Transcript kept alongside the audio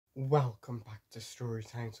Welcome back to Story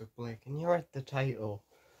Times with Blake, and you're at the title.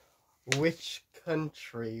 Which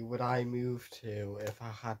country would I move to if I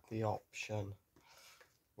had the option?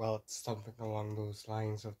 Well, it's something along those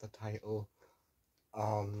lines of the title.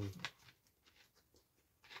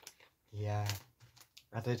 Yeah,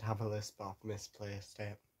 I did have a list, but I've misplaced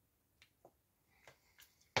it.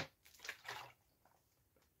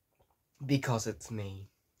 Because it's me.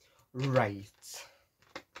 Right.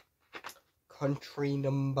 Country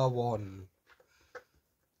number 1.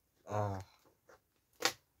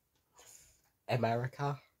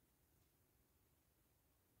 America.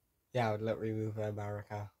 Yeah, I would literally move to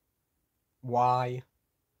America. Why?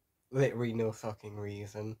 Literally no fucking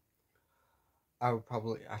reason. I would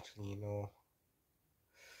probably actually,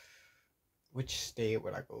 which state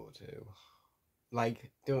would I go to?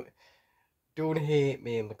 Like, don't hate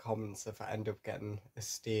me in the comments if I end up getting a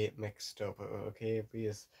state mixed up, okay?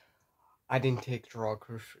 Because I didn't take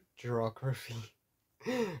geography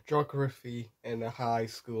in a high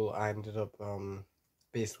school. I ended up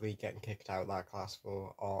basically getting kicked out of that class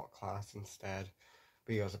for art class instead,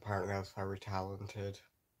 because apparently I was very talented.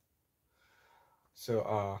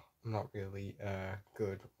 So I'm not really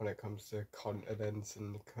good when it comes to continents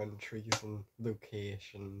and countries and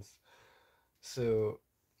locations. So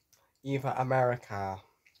either America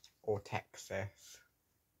or Texas.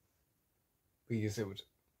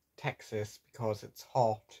 Texas because it's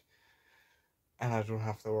hot and I don't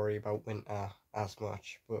have to worry about winter as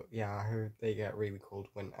much. But yeah, I heard they get really cold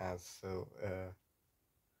winters, so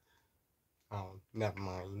never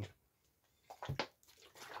mind.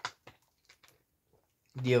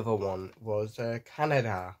 The other one was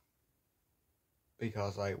Canada,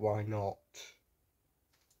 because like, why not?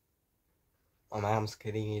 My mom's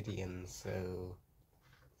Canadian, so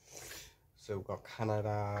we've got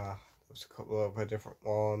Canada. There's a couple of other different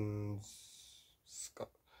ones.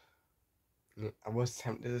 I was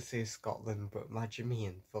tempted to say Scotland, but imagine me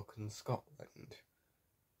in fucking Scotland.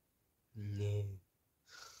 No.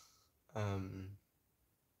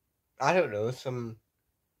 I don't know, some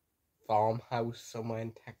farmhouse somewhere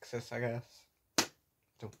in Texas, I guess. I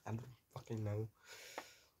don't fucking know.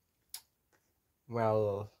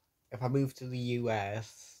 Well, if I moved to the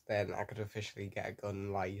US, then I could officially get a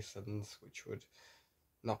gun license, which would,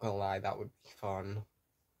 not gonna lie, that would be fun.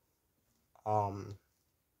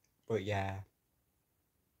 But yeah,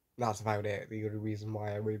 that's about it. The only reason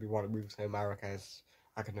why I really want to move to America is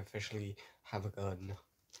I can officially have a gun.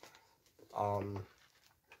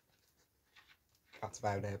 That's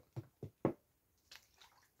about it.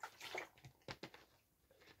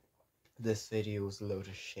 This video was a load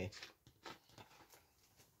of shit.